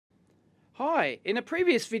Hi, in a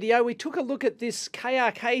previous video we took a look at this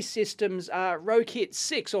KRK Systems Rokit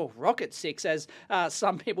 6, or Rokit 6 as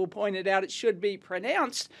some people pointed out it should be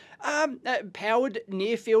pronounced, powered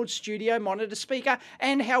near-field studio monitor speaker,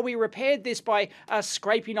 and how we repaired this by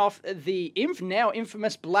scraping off the now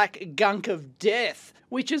infamous black gunk of death,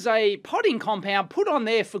 which is a potting compound put on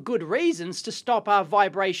there for good reasons to stop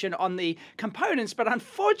vibration on the components, but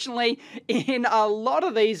unfortunately in a lot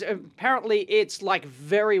of these, apparently it's like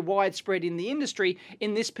very widespread in the industry.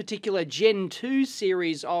 In this particular Gen 2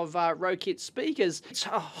 series of Rokit speakers, it's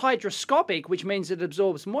hydroscopic, which means it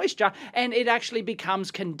absorbs moisture and it actually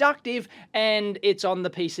becomes conductive, and it's on the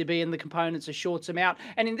PCB and the components are shorts them out,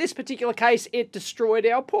 and in this particular case it destroyed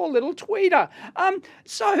our poor little tweeter.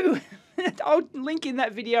 So I'll link in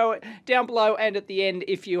that video down below and at the end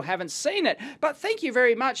if you haven't seen it. But thank you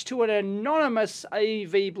very much to an anonymous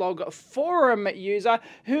EEVblog forum user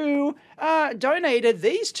who donated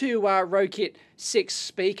these two Rokit 6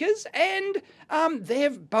 speakers, and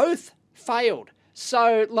they've both failed.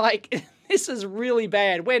 So, like, this is really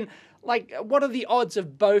bad. When, like, what are the odds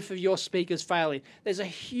of both of your speakers failing? There's a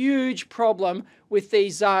huge problem with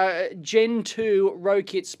these Gen 2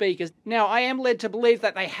 Rokit speakers. Now, I am led to believe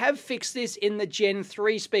that they have fixed this in the Gen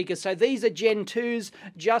 3 speakers. So these are Gen 2s,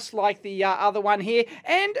 just like the other one here.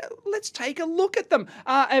 And let's take a look at them.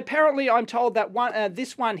 Apparently, I'm told that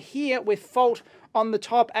this one here with fault on the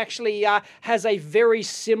top actually has a very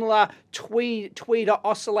similar tweeter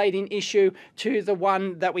oscillating issue to the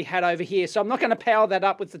one that we had over here. So I'm not going to power that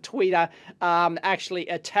up with the tweeter actually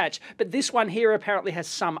attached. But this one here apparently has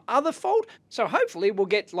some other fault. So hopefully we'll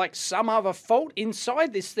get like some other fault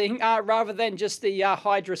inside this thing rather than just the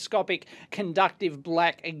hydroscopic conductive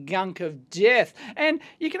black gunk of death. And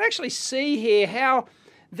you can actually see here how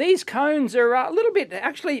these cones are a little bit,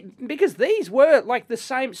 actually, because these were like the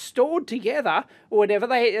same, stored together or whatever,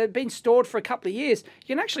 they had been stored for a couple of years,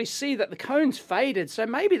 you can actually see that the cones faded. So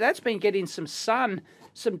maybe that's been getting some sun,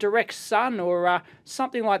 some direct sun or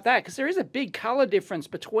something like that, because there is a big color difference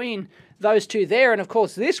between those two there. And of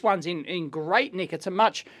course this one's in great nick. It's a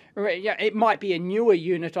much, it might be a newer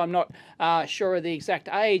unit, I'm not sure of the exact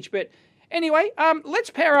age, but anyway, let's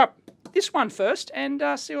pair up this one first and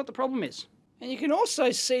see what the problem is. And you can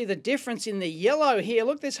also see the difference in the yellow here.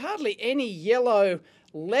 Look, there's hardly any yellow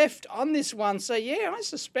left on this one. So yeah, I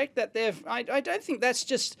suspect that I don't think that's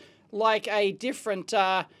just like a different,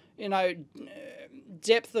 you know,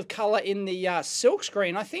 depth of color in the silk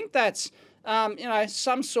screen. I think that's, you know,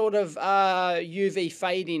 some sort of UV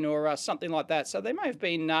fading or something like that. So they may have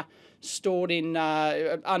been stored in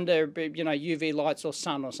under, you know, UV lights or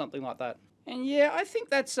sun or something like that. And yeah, I think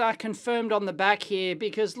that's confirmed on the back here,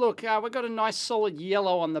 because look, we've got a nice solid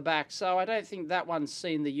yellow on the back, so I don't think that one's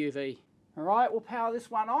seen the UV. All right, we'll power this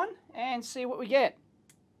one on and see what we get.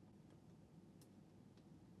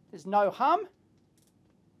 There's no hum,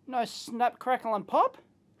 no snap, crackle and pop.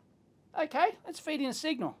 Okay, let's feed in a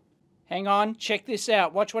signal. Hang on, check this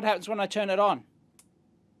out. Watch what happens when I turn it on.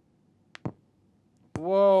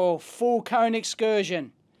 Whoa, full cone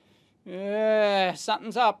excursion. Yeah,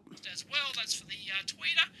 something's up. As well, that's for the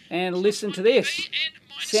tweeter. And listen to this.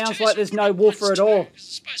 Sounds like there's no woofer at all.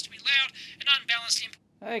 It's supposed to be loud and unbalanced.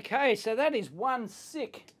 Okay, so that is one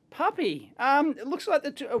sick puppy. It looks like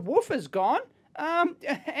the woofer's gone.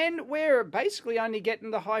 And we're basically only getting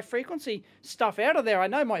the high frequency stuff out of there. I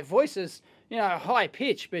know my voice is, you know, high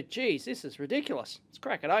pitch, but geez, this is ridiculous. Let's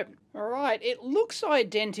crack it open. All right, it looks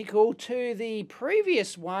identical to the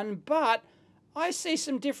previous one, but I see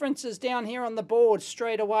some differences down here on the board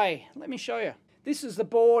straight away. Let me show you. This is the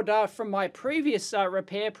board from my previous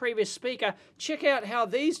previous speaker. Check out how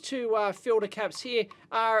these two filter caps here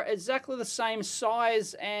are exactly the same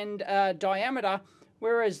size and diameter,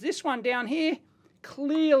 whereas this one down here,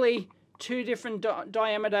 clearly two different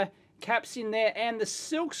diameter caps in there, and the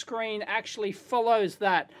silk screen actually follows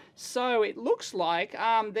that. So it looks like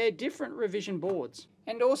they're different revision boards.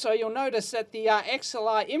 And also you'll notice that the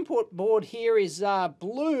XLR input board here is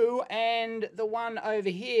blue, and the one over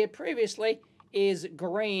here previously is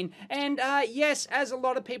green. And yes, as a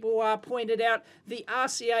lot of people pointed out, the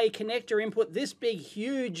RCA connector input, this big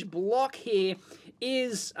huge block here,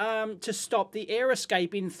 is to stop the air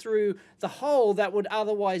escaping through the hole that would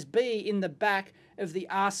otherwise be in the back of the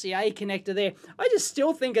RCA connector there. I just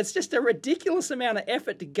still think it's just a ridiculous amount of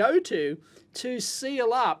effort to go to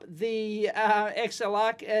seal up the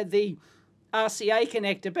XLR, the RCA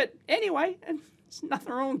connector. But anyway, there's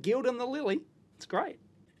nothing wrong with gilding the lily. It's great.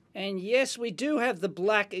 And yes, we do have the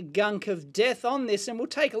black gunk of death on this, and we'll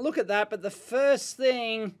take a look at that. But the first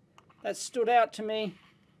thing that stood out to me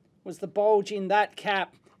was the bulge in that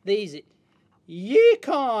cap. These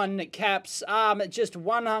Yukon caps, just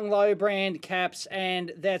one hung low brand caps,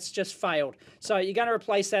 and that's just failed. So you're going to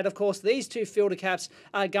replace that. Of course, these two filter caps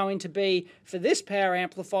are going to be for this power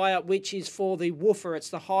amplifier, which is for the woofer. It's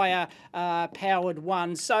the higher powered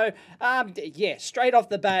one. So yeah, straight off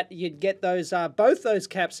the bat, you'd get those both those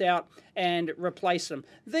caps out and replace them.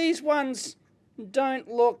 These ones don't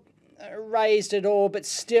look raised at all, but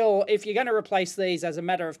still, if you're going to replace these, as a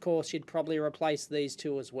matter of course, you'd probably replace these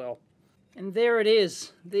two as well. And there it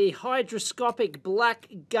is, the hydroscopic black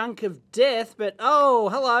gunk of death. But oh,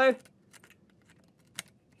 hello.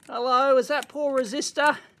 Hello, is that poor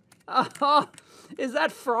resistor? Oh, is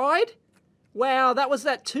that fried? Wow, that was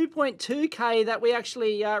that 2.2K that we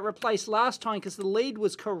actually replaced last time because the lead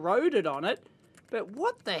was corroded on it. But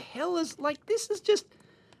what the hell is, like, this is just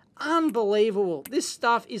unbelievable. This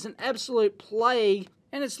stuff is an absolute plague.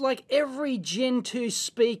 And it's like every Gen 2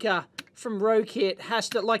 speaker from Rokit has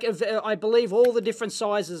to, like, I believe all the different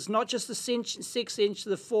sizes, not just the 6-inch,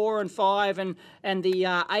 the 4 and 5, and the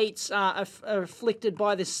 8s are afflicted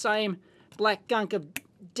by this same black gunk of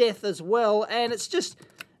death as well. And it's just,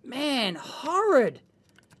 man, horrid.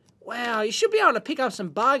 Wow, you should be able to pick up some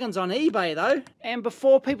bargains on eBay though. And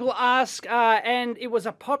before people ask, and it was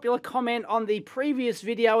a popular comment on the previous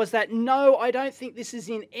video, is that no, I don't think this is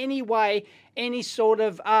in any way any sort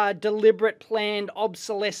of deliberate planned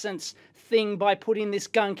obsolescence thing by putting this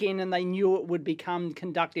gunk in and they knew it would become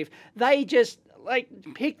conductive. They just like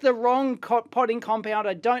picked the wrong potting compound.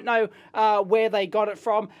 I don't know where they got it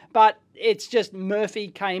from, but it's just Murphy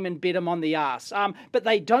came and bit them on the ass. But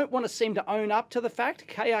they don't want to seem to own up to the fact,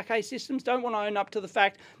 KRK Systems don't want to own up to the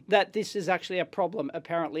fact that this is actually a problem,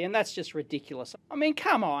 apparently, and that's just ridiculous. I mean,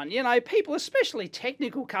 come on, you know, people, especially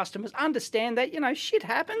technical customers, understand that, you know, shit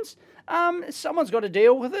happens. Someone's got to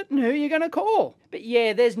deal with it, and who are you going to call? But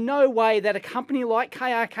yeah, there's no way that a company like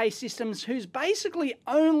KRK Systems, whose basically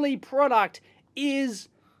only product is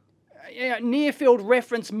near-field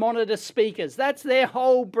reference monitor speakers. That's their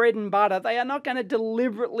whole bread and butter. They are not going to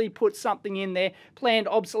deliberately put something in there, planned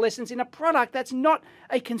obsolescence, in a product that's not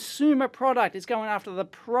a consumer product. It's going after the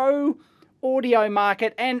pro audio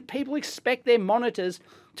market, and people expect their monitors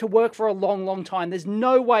to work for a long, long time. There's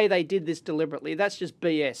no way they did this deliberately. That's just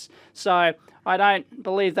BS. So I don't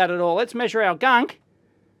believe that at all. Let's measure our gunk.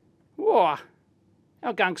 Whoa,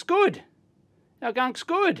 our gunk's good. Our gunk's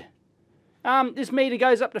good. This meter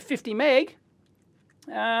goes up to 50 meg.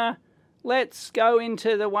 Let's go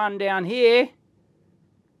into the one down here.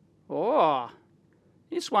 Oh,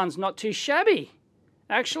 this one's not too shabby.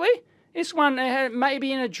 Actually, this one,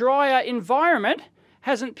 maybe in a drier environment,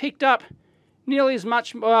 hasn't picked up nearly as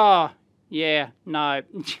much. Oh, yeah, no.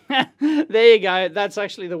 There you go. That's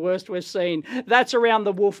actually the worst we've seen. That's around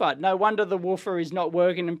the woofer. No wonder the woofer is not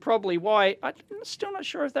working, and probably why. I'm still not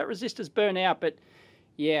sure if that resistor's burnt out, but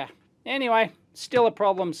yeah. Anyway, still a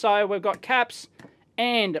problem. So we've got caps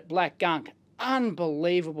and black gunk.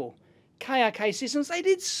 Unbelievable. KRK Systems, they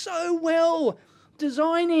did so well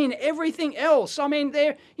designing everything else. I mean,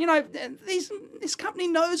 they're, you know, this company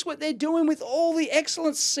knows what they're doing with all the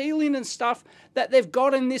excellent sealing and stuff that they've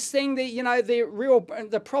got in this thing. The, you know,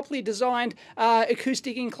 the properly designed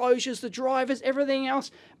acoustic enclosures, the drivers, everything else.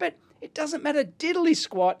 But it doesn't matter diddly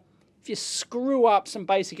squat if you screw up some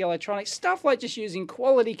basic electronics, stuff like just using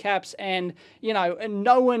quality caps and, you know, and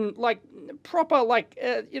knowing, like, proper, like,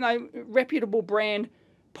 you know, reputable brand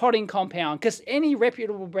potting compound, because any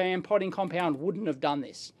reputable brand potting compound wouldn't have done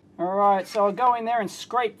this. All right, so I'll go in there and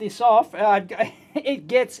scrape this off. It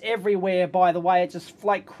gets everywhere, by the way. It just,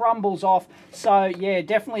 like, crumbles off. So, yeah,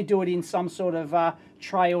 definitely do it in some sort of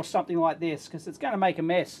tray or something like this, because it's going to make a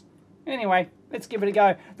mess. Anyway, let's give it a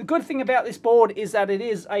go. The good thing about this board is that it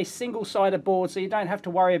is a single-sided board, so you don't have to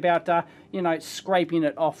worry about, you know, scraping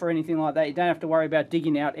it off or anything like that. You don't have to worry about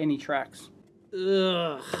digging out any tracks.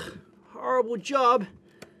 Ugh, horrible job.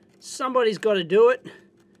 Somebody's got to do it.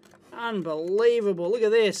 Unbelievable. Look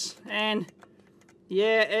at this. And,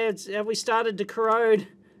 yeah, have we started to corrode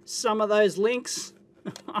some of those links?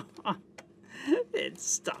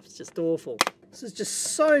 Stuff's just awful. This is just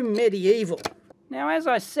so medieval. Now, as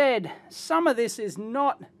I said, some of this is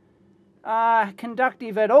not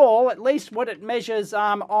conductive at all, at least what it measures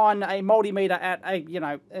on a multimeter at a, you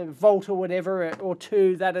know, a volt or whatever, or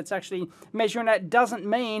two, that it's actually measuring at, doesn't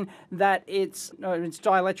mean that its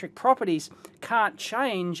dielectric properties can't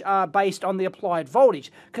change based on the applied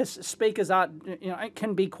voltage, because speakers are, you know, it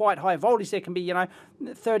can be quite high voltage. There can be, you know,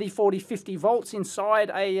 30, 40, 50 volts inside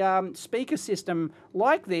a speaker system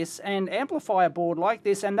like this and amplifier board like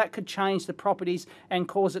this, and that could change the properties and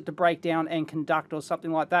cause it to break down and conduct or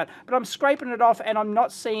something like that. But I'm scraping it off and I'm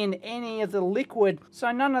not seeing any of the liquid,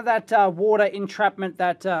 so none of that water entrapment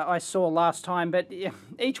that I saw last time. But yeah,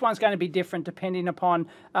 each one's going to be different depending upon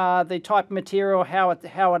the type of material, how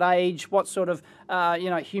it aged, what sort of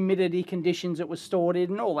humidity conditions it was stored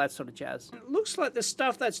in, and all that sort of jazz. It looks like the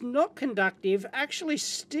stuff that's not conductive actually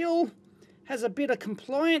still has a bit of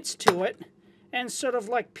compliance to it and sort of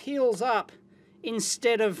like peels up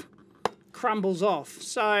instead of crumbles off.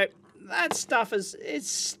 So that stuff is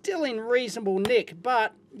still in reasonable nick,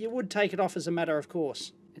 but you would take it off as a matter of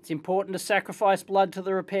course. It's important to sacrifice blood to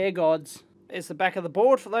the repair gods. There's the back of the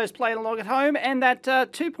board for those playing along at home, and that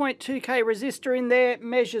 2.2K resistor in there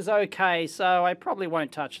measures okay, so I probably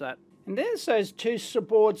won't touch that. And there's those two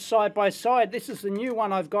boards side by side. This is the new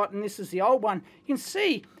one I've got, and this is the old one. You can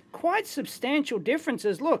see quite substantial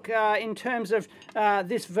differences. Look, in terms of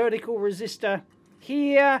this vertical resistor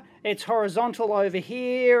here, it's horizontal over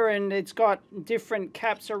here, and it's got different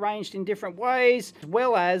caps arranged in different ways, as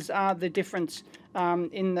well as the difference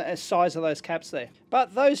in the size of those caps there.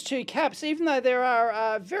 But those two caps, even though there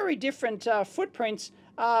are very different footprints,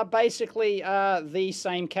 are basically the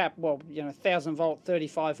same cap. Well, 1000 volt,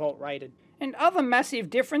 35 volt rated. And other massive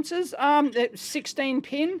differences, 16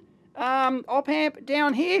 pin op amp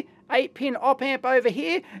down here, 8 pin op amp over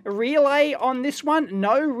here, relay on this one,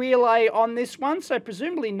 no relay on this one, so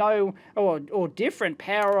presumably no or different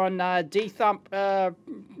power on D-thump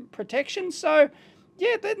protection. So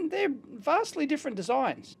yeah, they're vastly different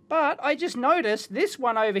designs. But I just noticed this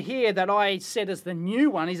one over here that I said is the new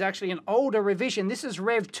one is actually an older revision. This is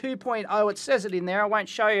Rev 2.0. It says it in there. I won't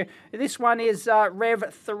show you. This one is Rev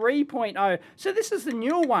 3.0. So this is the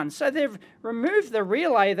newer one. So they've removed the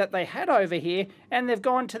relay that they had over here, and they've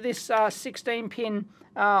gone to this 16-pin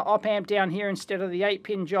op amp down here instead of the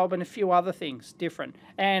 8-pin job, and a few other things different,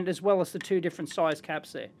 and as well as the two different size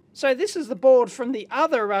caps there. So this is the board from the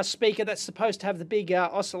other speaker that's supposed to have the big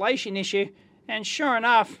oscillation issue, and sure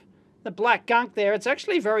enough, the black gunk there, it's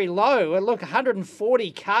actually very low. Look,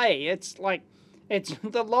 140K. It's like, it's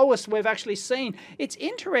the lowest we've actually seen. It's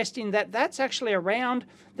interesting that that's actually around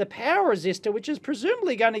the power resistor, which is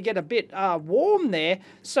presumably going to get a bit warm there.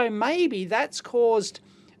 So maybe that's caused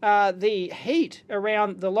the heat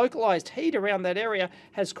around, the localized heat around that area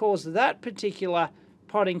has caused that particular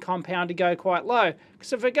potting compound to go quite low.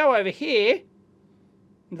 Because if I go over here,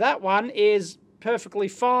 that one is perfectly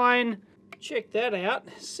fine. Check that out.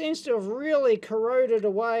 Seems to have really corroded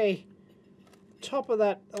away the top of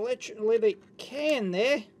that electrolytic can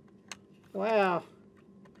there. Wow.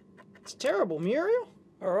 It's terrible, Muriel.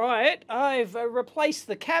 Alright, I've replaced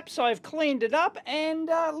the caps, I've cleaned it up, and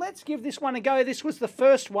let's give this one a go. This was the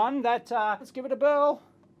first one that, let's give it a whirl.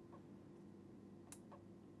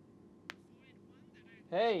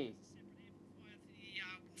 Hey.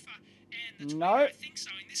 No.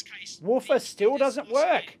 Woofer still doesn't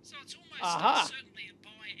work. Aha.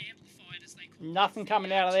 Nothing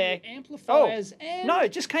coming out of there. Amplifiers. And no,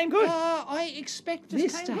 it just came good. I expect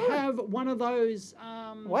this to have one of those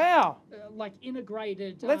wow, like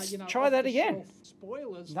integrated let's try that again.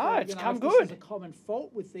 Spoilers. No, it's come this good. is a common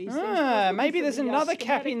fault with these things. Maybe there's another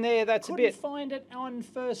cap in there that's a bit find it on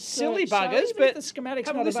first silly search. buggers, So but the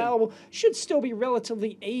schematic's not available. Should still be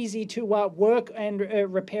relatively easy to work and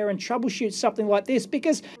repair and troubleshoot something like this,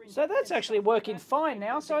 because so that's actually working fine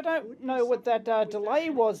now. So I don't know what that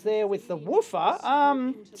delay was there with the woofer.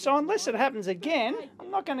 So unless it happens again,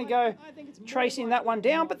 I'm not going to go tracing that one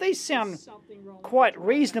down, but these sound quite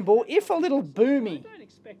reasonable, if a little boomy,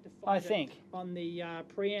 I think. On the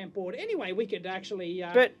preamp board. Anyway, we could actually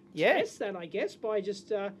but yeah, test that, I guess, by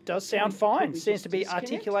just... does sound fine. Seems to be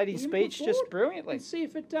articulating speech just brilliantly. Let's see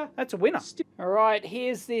if it... That's a winner. All right,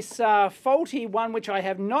 here's this faulty one, which I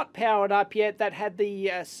have not powered up yet, that had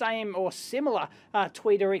the same or similar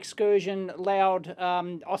tweeter excursion loud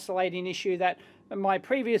oscillating issue that my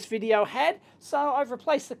previous video had. So I've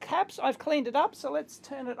replaced the caps, I've cleaned it up, so let's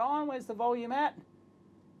turn it on. Where's the volume at?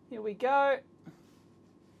 Here we go.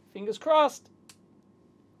 Fingers crossed.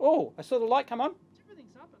 Oh, I saw the light come on.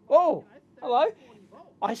 Oh, hello.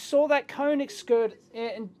 I saw that cone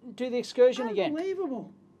and do the excursion again.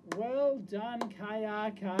 Unbelievable. Well done,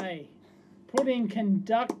 KRK. Putting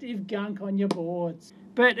conductive gunk on your boards.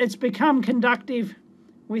 But it's become conductive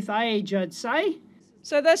with age, I'd say.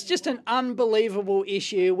 So that's just an unbelievable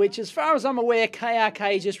issue, which as far as I'm aware,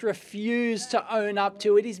 KRK just refused to own up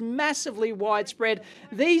to. It is massively widespread.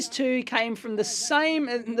 These two came from the same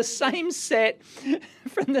set,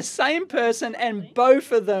 from the same person, and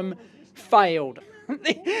both of them failed.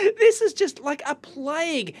 This is just like a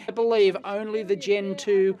plague. I believe only the Gen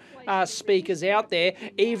 2 speakers out there,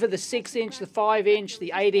 either the 6-inch, the 5-inch,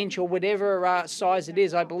 the 8-inch, or whatever size it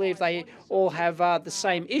is, I believe they all have the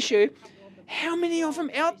same issue. How many of them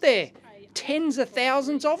out there? Tens of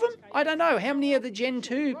thousands of them? I don't know. How many of the Gen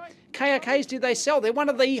 2 KRKs do they sell? They're one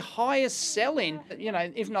of the highest selling, you know,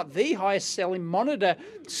 if not the highest selling monitor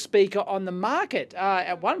speaker on the market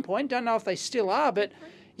at one point. Don't know if they still are, but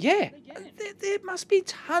yeah, there must be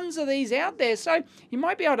tons of these out there. So you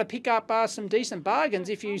might be able to pick up some decent bargains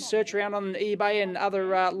if you search around on eBay and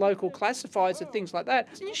other local classifieds and things like that.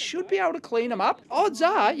 You should be able to clean them up. Odds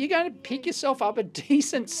are you're going to pick yourself up a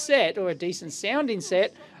decent set, or a decent sounding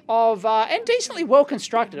set of, and decently well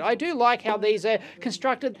constructed. I do like how these are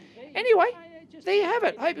constructed. Anyway, there you have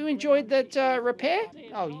it. Hope you enjoyed that repair.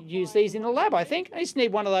 I'll use these in the lab, I think. I just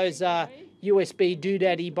need one of those USB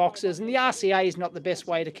doodaddy boxes, and the RCA is not the best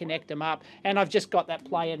way to connect them up. And I've just got that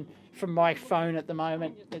playing from my phone at the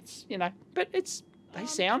moment. It's, you know, but they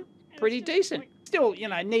sound pretty decent. Still, you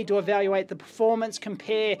know, need to evaluate the performance,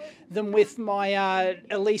 compare them with my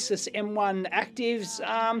Alesis M1 Actives.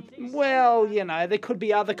 Well, you know, there could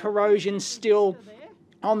be other corrosion still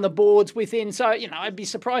on the boards within, so, you know, I'd be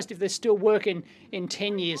surprised if they're still working in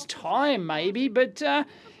 10 years' time, maybe, but, yeah,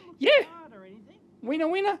 winner,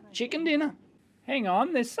 winner, chicken dinner. Hang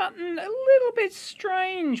on, there's something a little bit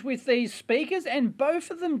strange with these speakers, and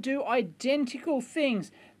both of them do identical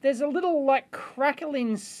things. There's a little, like,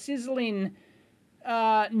 crackling, sizzling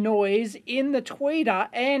noise in the tweeter,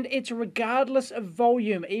 and it's regardless of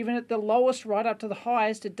volume. Even at the lowest right up to the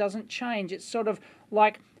highest, it doesn't change. It's sort of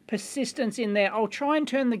like persistence in there. I'll try and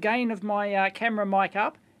turn the gain of my camera mic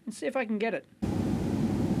up and see if I can get it.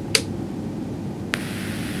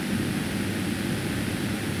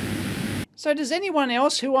 So does anyone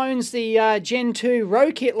else who owns the Gen 2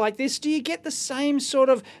 Rokit like this, do you get the same sort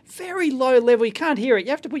of very low level, you can't hear it,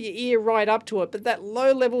 you have to put your ear right up to it, but that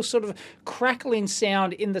low level sort of crackling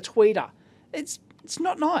sound in the tweeter, it's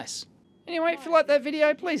not nice. Anyway, if you like that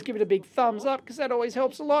video, please give it a big thumbs up, because that always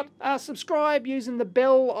helps a lot. Subscribe using the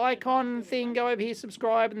bell icon thing. Go over here,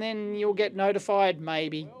 subscribe, and then you'll get notified,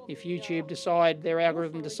 maybe, if YouTube their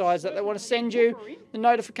algorithm decides that they want to send you the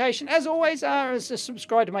notification. As always,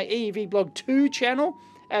 subscribe to my EEVblog 2 channel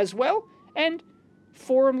as well, and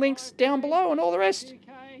forum links down below and all the rest.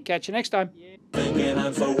 Catch you next time. Thinking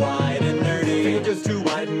I'm so wide and nerdy. Think I'm just too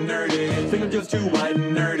wide and nerdy. Think I'm just too wide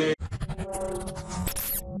and nerdy.